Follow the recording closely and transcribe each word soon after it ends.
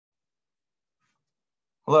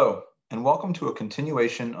Hello, and welcome to a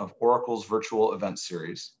continuation of Oracle's virtual event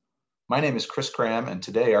series. My name is Chris Graham, and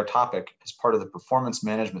today our topic, as part of the performance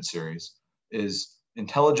management series, is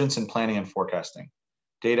intelligence in planning and forecasting,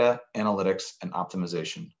 data, analytics, and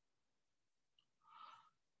optimization.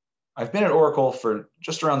 I've been at Oracle for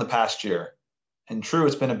just around the past year, and true,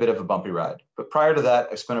 it's been a bit of a bumpy ride. But prior to that,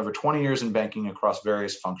 I spent over 20 years in banking across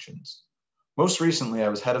various functions. Most recently, I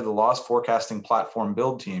was head of the loss forecasting platform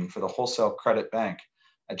build team for the wholesale credit bank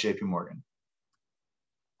at JP Morgan.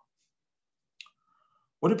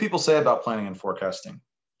 What do people say about planning and forecasting?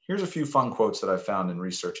 Here's a few fun quotes that I've found in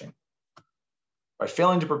researching. By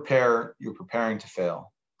failing to prepare, you're preparing to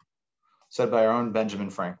fail, said by our own Benjamin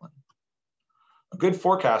Franklin. A good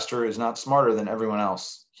forecaster is not smarter than everyone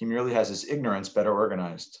else. He merely has his ignorance better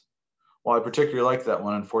organized. While I particularly like that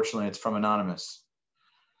one, unfortunately, it's from Anonymous.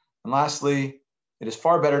 And lastly, it is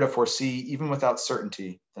far better to foresee even without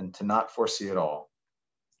certainty than to not foresee at all.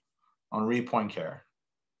 Henri Poincaré.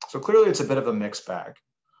 So clearly it's a bit of a mixed bag.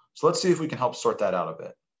 So let's see if we can help sort that out a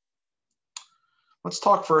bit. Let's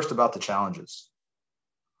talk first about the challenges.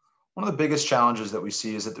 One of the biggest challenges that we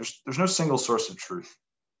see is that there's no single source of truth.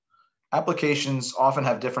 Applications often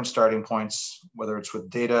have different starting points, whether it's with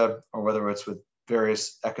data or whether it's with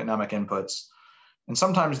various economic inputs. And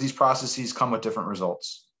sometimes these processes come with different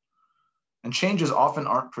results. And changes often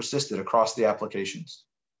aren't persisted across the applications.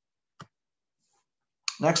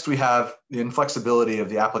 Next, we have the inflexibility of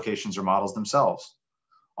the applications or models themselves.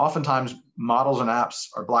 Oftentimes, models and apps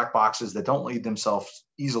are black boxes that don't lead themselves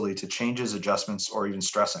easily to changes, adjustments, or even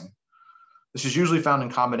stressing. This is usually found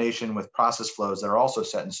in combination with process flows that are also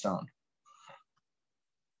set in stone.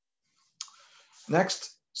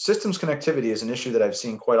 Next, systems connectivity is an issue that I've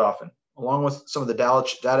seen quite often, along with some of the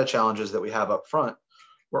data challenges that we have up front,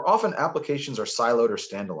 where often applications are siloed or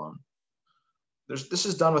standalone. This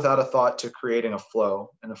is done without a thought to creating a flow.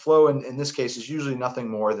 And a flow in this case is usually nothing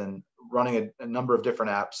more than running a number of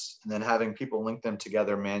different apps and then having people link them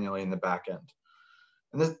together manually in the back end.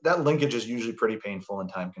 And that linkage is usually pretty painful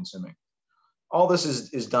and time consuming. All this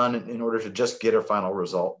is done in order to just get a final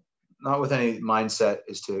result, not with any mindset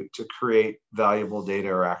is to create valuable data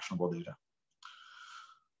or actionable data.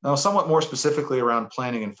 Now, somewhat more specifically around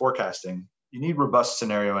planning and forecasting, you need robust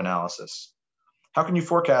scenario analysis. How can you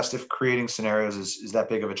forecast if creating scenarios is that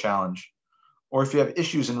big of a challenge? Or if you have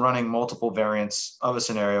issues in running multiple variants of a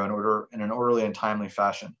scenario in an orderly and timely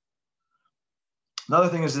fashion? Another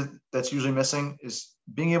thing that's usually missing is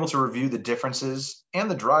being able to review the differences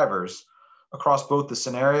and the drivers across both the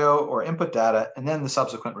scenario or input data and then the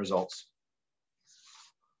subsequent results.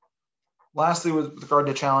 Lastly, with regard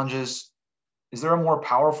to challenges, is there a more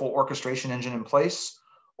powerful orchestration engine in place,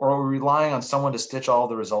 or are we relying on someone to stitch all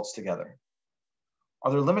the results together? Are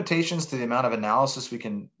there limitations to the amount of analysis we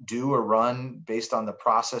can do or run based on the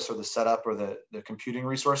process or the setup or the computing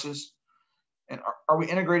resources? And are we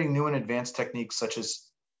integrating new and advanced techniques such as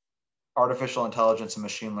artificial intelligence and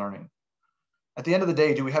machine learning? At the end of the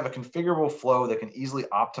day, do we have a configurable flow that can easily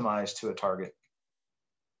optimize to a target?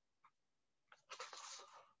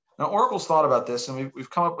 Now, Oracle's thought about this, and we've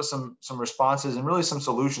come up with some responses and really some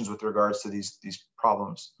solutions with regards to these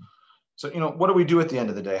problems. So, what do we do at the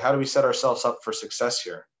end of the day? How do we set ourselves up for success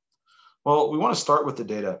here? Well, we want to start with the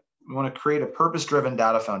data. We want to create a purpose-driven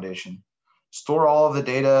data foundation, store all of the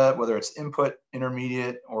data, whether it's input,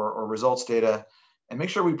 intermediate, or results data, and make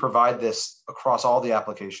sure we provide this across all the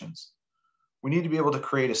applications. We need to be able to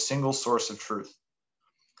create a single source of truth.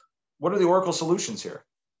 What are the Oracle solutions here?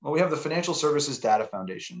 Well, we have the Financial Services Data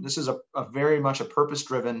Foundation. This is a very much a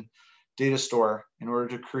purpose-driven data store in order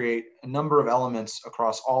to create a number of elements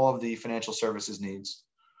across all of the financial services needs.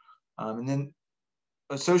 And then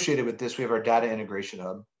associated with this, we have our data integration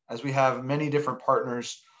hub. As we have many different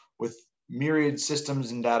partners with myriad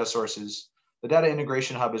systems and data sources, the data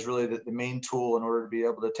integration hub is really the main tool in order to be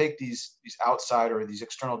able to take these outside or these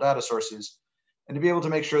external data sources and to be able to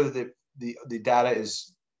make sure that the data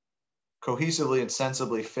is cohesively and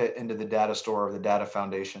sensibly fit into the data store of the data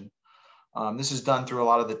foundation. This is done through a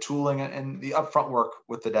lot of the tooling and the upfront work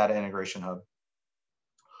with the data integration hub.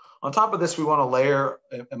 On top of this, we want to layer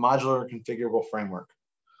a modular configurable framework.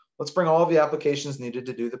 Let's bring all of the applications needed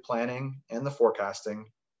to do the planning and the forecasting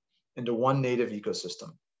into one native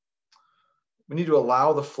ecosystem. We need to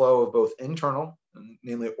allow the flow of both internal,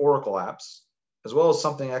 namely Oracle apps, as well as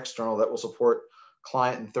something external that will support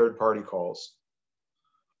client and third-party calls.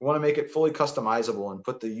 We want to make it fully customizable and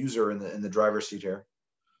put the user in the driver's seat here.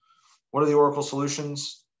 What are the Oracle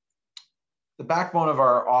solutions? The backbone of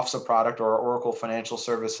our OFSA product, or our Oracle Financial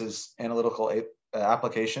Services Analytical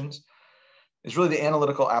Applications, is really the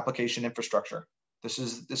analytical application infrastructure. This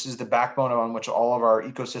is the backbone on which all of our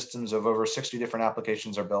ecosystems of over 60 different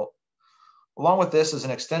applications are built. Along with this, as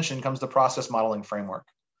an extension, comes the process modeling framework.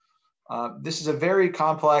 This is a very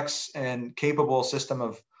complex and capable system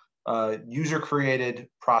of user-created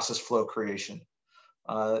process flow creation.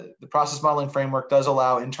 The process modeling framework does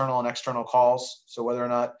allow internal and external calls. So whether or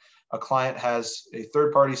not a client has a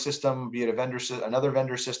third-party system, be it another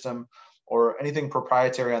vendor system, or anything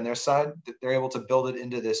proprietary on their side, that they're able to build it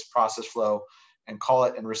into this process flow and call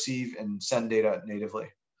it and receive and send data natively.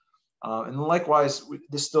 And likewise,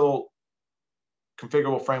 this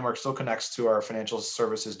configurable framework still connects to our financial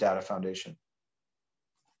services data foundation.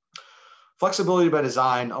 Flexibility by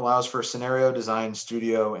design allows for scenario design,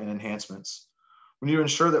 studio, and enhancements. We need to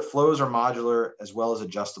ensure that flows are modular as well as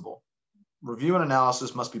adjustable. Review and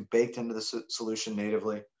analysis must be baked into the solution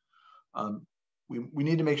natively. We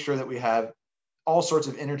need to make sure that we have all sorts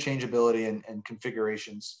of interchangeability and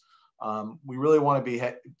configurations. We really want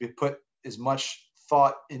to put as much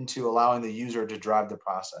thought into allowing the user to drive the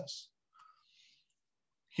process.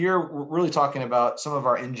 Here, we're really talking about some of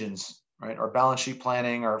our engines, right? Our balance sheet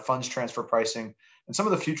planning, our funds transfer pricing, and some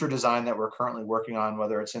of the future design that we're currently working on,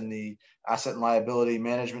 whether it's in the asset and liability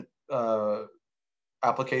management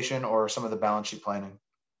application or some of the balance sheet planning.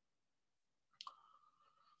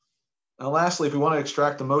 And lastly, if we want to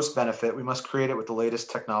extract the most benefit, we must create it with the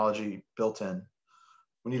latest technology built in.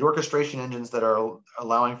 We need orchestration engines that are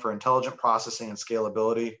allowing for intelligent processing and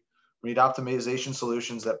scalability. We need optimization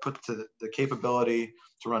solutions that put the capability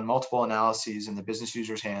to run multiple analyses in the business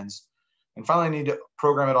user's hands. And finally, need to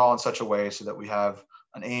program it all in such a way so that we have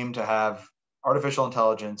an aim to have artificial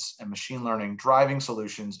intelligence and machine learning driving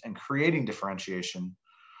solutions and creating differentiation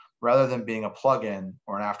rather than being a plug-in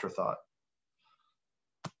or an afterthought.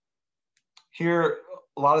 Here,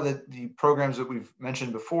 a lot of the programs that we've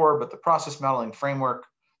mentioned before, but the process modeling framework,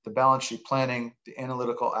 the balance sheet planning, the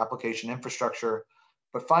analytical application infrastructure,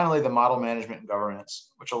 but finally the model management and governance,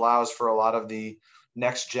 which allows for a lot of the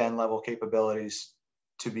next gen level capabilities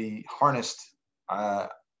to be harnessed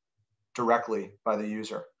directly by the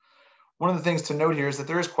user. One of the things to note here is that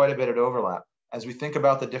there is quite a bit of overlap. As we think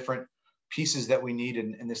about the different pieces that we need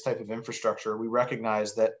in this type of infrastructure, we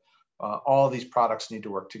recognize that all of these products need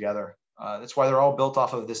to work together. That's why they're all built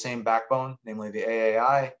off of the same backbone, namely the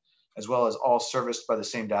AAI, as well as all serviced by the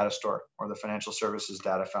same data store or the financial services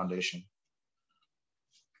data foundation.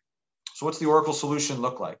 So what's the Oracle solution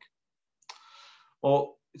look like?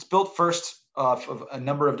 Well, it's built first off of a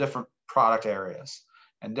number of different product areas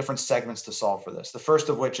and different segments to solve for this. The first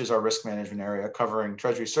of which is our risk management area, covering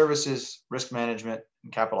treasury services, risk management,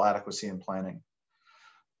 and capital adequacy and planning.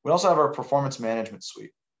 We also have our performance management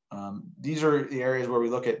suite. These are the areas where we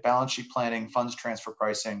look at balance sheet planning, funds transfer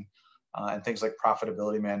pricing, and things like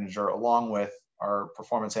profitability manager, along with our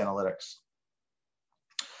performance analytics.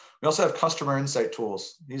 We also have customer insight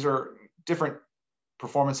tools. These are different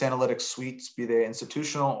performance analytics suites, be they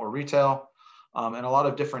institutional or retail, and a lot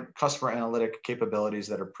of different customer analytic capabilities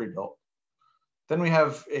that are pre-built. Then we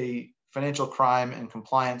have a financial crime and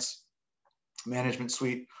compliance management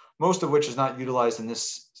suite, most of which is not utilized in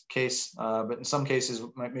this case, but in some cases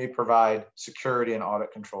may provide security and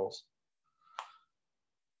audit controls.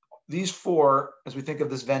 These four, as we think of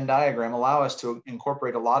this Venn diagram, allow us to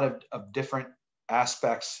incorporate a lot of different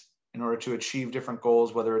aspects in order to achieve different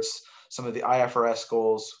goals, whether it's some of the IFRS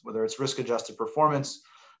goals, whether it's risk-adjusted performance,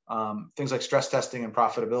 things like stress testing and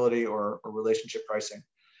profitability or relationship pricing.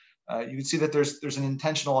 You can see that there's an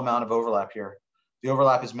intentional amount of overlap here. The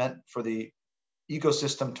overlap is meant for the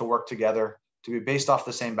ecosystem to work together, to be based off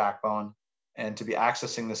the same backbone, and to be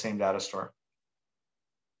accessing the same data store.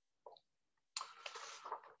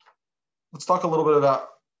 Let's talk a little bit about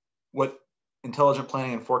what intelligent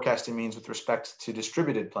planning and forecasting means with respect to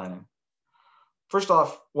distributed planning. First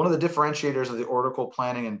off, one of the differentiators of the Oracle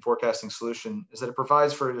planning and forecasting solution is that it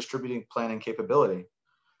provides for a distributed planning capability,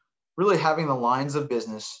 really having the lines of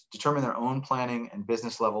business determine their own planning and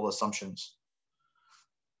business level assumptions.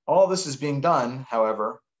 All of this is being done,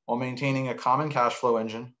 however, while maintaining a common cash flow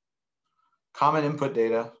engine, common input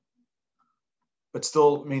data, but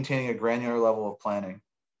still maintaining a granular level of planning.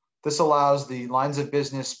 This allows the lines of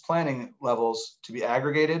business planning levels to be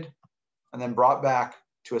aggregated and then brought back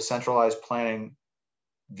to a centralized planning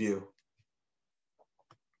view.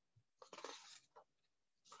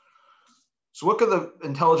 So what could the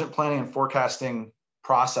intelligent planning and forecasting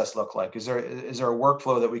process look like? Is there a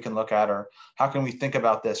workflow that we can look at, or how can we think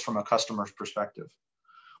about this from a customer's perspective?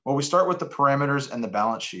 Well, we start with the parameters and the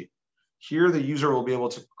balance sheet. Here, the user will be able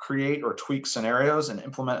to create or tweak scenarios and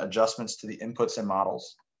implement adjustments to the inputs and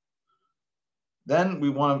models. Then we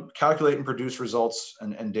want to calculate and produce results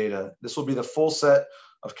and data. This will be the full set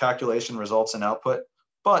of calculation results and output,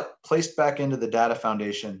 but placed back into the data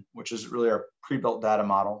foundation, which is really our pre-built data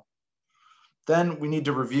model. Then we need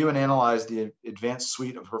to review and analyze the advanced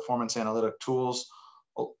suite of performance analytic tools,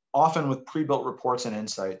 often with pre-built reports and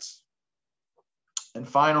insights. And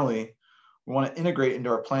finally, we want to integrate into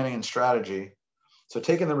our planning and strategy. So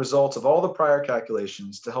taking the results of all the prior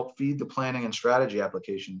calculations to help feed the planning and strategy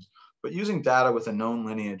applications, but using data with a known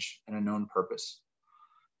lineage and a known purpose.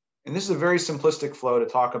 And this is a very simplistic flow to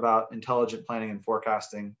talk about intelligent planning and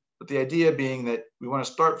forecasting, but the idea being that we want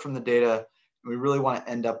to start from the data and we really want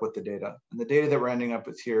to end up with the data. And the data that we're ending up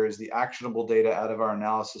with here is the actionable data out of our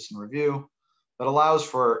analysis and review that allows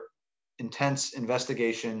for intense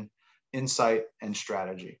investigation, insight, and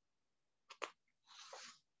strategy.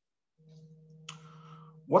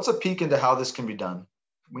 What's a peek into how this can be done?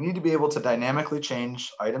 We need to be able to dynamically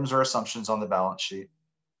change items or assumptions on the balance sheet,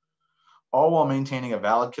 all while maintaining a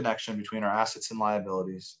valid connection between our assets and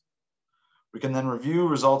liabilities. We can then review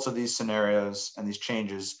results of these scenarios and these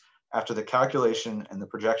changes after the calculation and the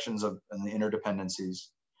projections and the interdependencies,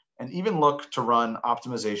 and even look to run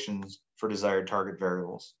optimizations for desired target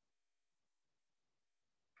variables.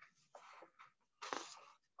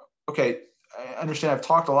 Okay, I understand I've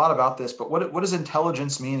talked a lot about this, but what does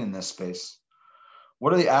intelligence mean in this space?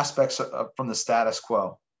 What are the aspects from the status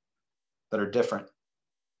quo that are different?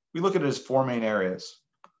 We look at it as four main areas.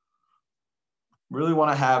 We really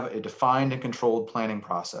want to have a defined and controlled planning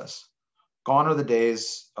process. Gone are the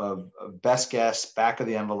days of best guess, back of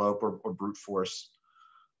the envelope, or brute force.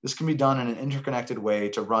 This can be done in an interconnected way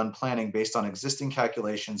to run planning based on existing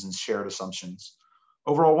calculations and shared assumptions.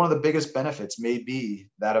 Overall, one of the biggest benefits may be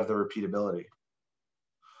that of the repeatability.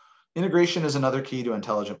 Integration is another key to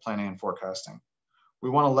intelligent planning and forecasting. We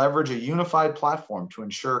want to leverage a unified platform to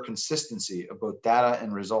ensure consistency of both data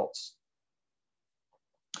and results.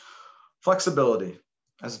 Flexibility.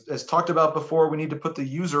 As talked about before, we need to put the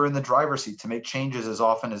user in the driver's seat to make changes as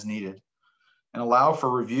often as needed and allow for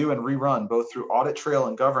review and rerun both through audit trail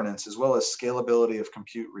and governance, as well as scalability of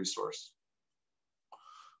compute resource.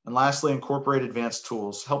 And lastly, incorporate advanced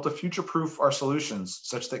tools. Help to future-proof our solutions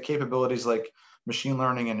such that capabilities like machine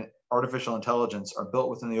learning and artificial intelligence are built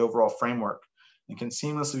within the overall framework and can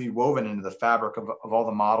seamlessly be woven into the fabric of all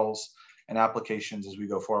the models and applications as we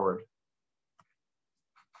go forward.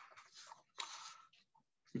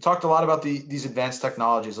 We talked a lot about these advanced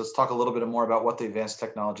technologies. Let's talk a little bit more about what the advanced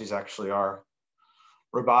technologies actually are.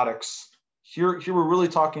 Robotics. Here we're really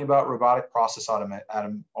talking about robotic process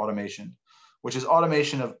automation, which is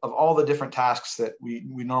automation of all the different tasks that we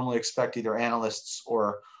normally expect either analysts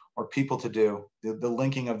or people to do, the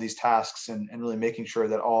linking of these tasks and really making sure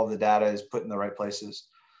that all of the data is put in the right places.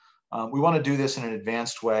 We want to do this in an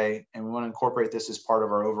advanced way, and we want to incorporate this as part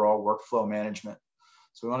of our overall workflow management.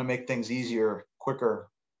 So we want to make things easier, quicker,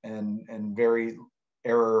 and very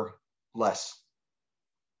error less.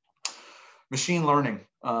 Machine learning.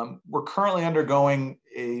 We're currently undergoing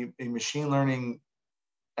a machine learning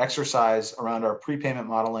exercise around our prepayment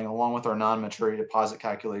modeling along with our non-maturity deposit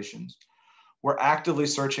calculations. We're actively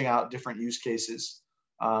searching out different use cases.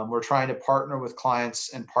 We're trying to partner with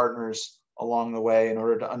clients and partners along the way in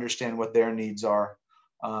order to understand what their needs are.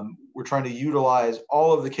 We're trying to utilize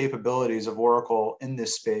all of the capabilities of Oracle in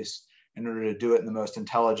this space in order to do it in the most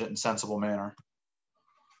intelligent and sensible manner.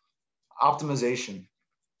 Optimization.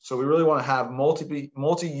 So we really want to have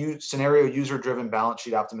multi-scenario user-driven balance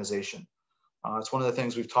sheet optimization. It's one of the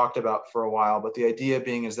things we've talked about for a while, but the idea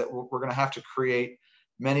being is that we're going to have to create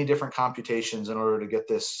many different computations in order to get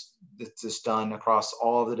this done across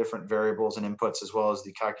all of the different variables and inputs, as well as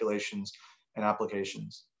the calculations and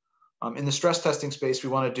applications. In the stress testing space, we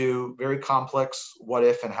want to do very complex what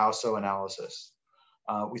if and how so analysis.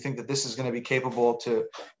 We think that this is going to be capable to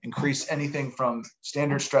increase anything from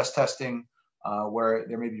standard stress testing, where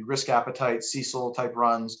there may be risk appetite, CECL type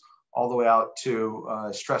runs, all the way out to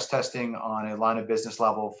stress testing on a line of business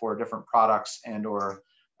level for different products and or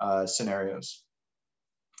scenarios.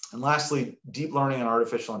 And lastly, deep learning and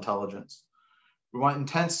artificial intelligence. We want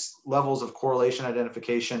intense levels of correlation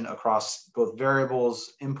identification across both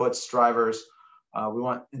variables, inputs, drivers. We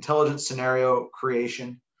want intelligent scenario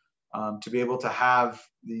creation to be able to have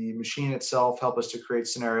the machine itself help us to create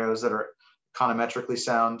scenarios that are econometrically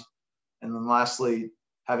sound. And then lastly,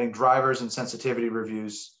 having drivers and sensitivity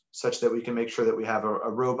reviews such that we can make sure that we have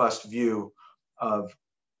a robust view of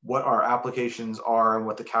what our applications are and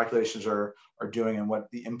what the calculations are doing and what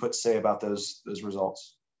the inputs say about those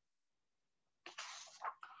results.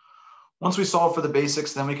 Once we solve for the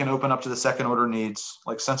basics, then we can open up to the second order needs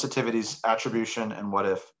like sensitivities, attribution, and what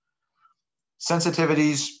if.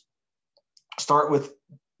 Sensitivities start with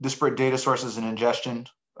disparate data sources and ingestion.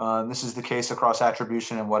 This is the case across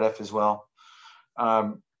attribution and what if as well.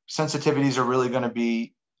 Sensitivities are really going to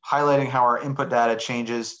be highlighting how our input data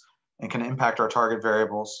changes and can impact our target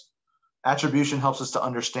variables. Attribution helps us to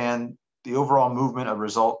understand the overall movement of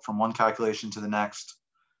result from one calculation to the next.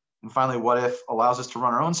 And finally, what if allows us to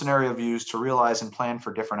run our own scenario views to realize and plan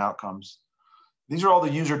for different outcomes. These are all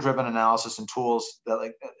the user-driven analysis and tools that,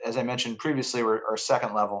 like, as I mentioned previously, are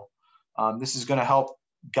second level. This is going to help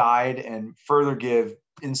guide and further give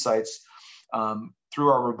insights through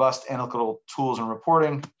our robust analytical tools and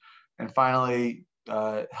reporting, and finally,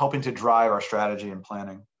 helping to drive our strategy and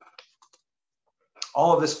planning.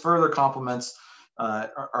 All of this further complements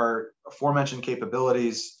our aforementioned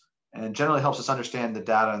capabilities and generally helps us understand the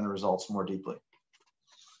data and the results more deeply.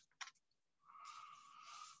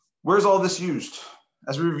 Where's all this used?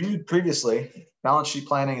 As we reviewed previously, balance sheet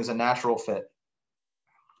planning is a natural fit.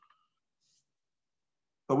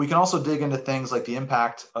 But we can also dig into things like the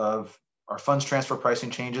impact of our funds transfer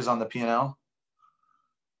pricing changes on the P&L.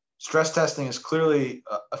 Stress testing is clearly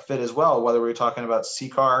a fit as well, whether we're talking about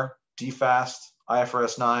CCAR, DFAST,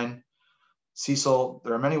 IFRS 9, CECL.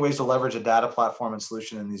 There are many ways to leverage a data platform and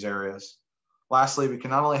solution in these areas. Lastly, we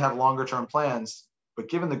can not only have longer term plans, but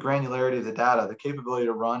given the granularity of the data, the capability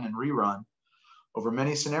to run and rerun over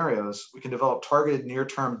many scenarios, we can develop targeted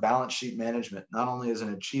near-term balance sheet management, not only as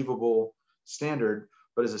an achievable standard,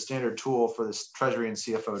 but as a standard tool for the Treasury and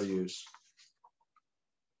CFO to use.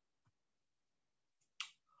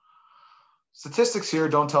 Statistics here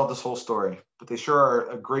don't tell this whole story, but they sure are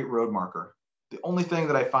a great road marker. The only thing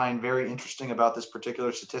that I find very interesting about this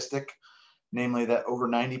particular statistic, namely that over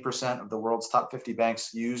 90% of the world's top 50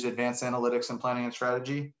 banks use advanced analytics and planning and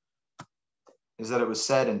strategy, is that it was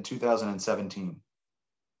said in 2017.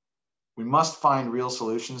 We must find real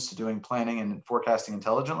solutions to doing planning and forecasting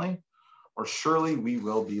intelligently, or surely we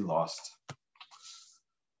will be lost.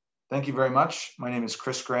 Thank you very much. My name is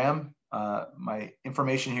Chris Graham. My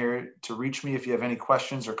information here to reach me if you have any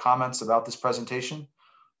questions or comments about this presentation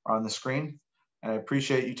are on the screen. And I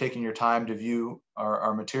appreciate you taking your time to view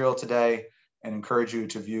our material today and encourage you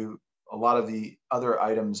to view a lot of the other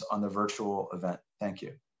items on the virtual event. Thank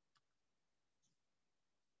you.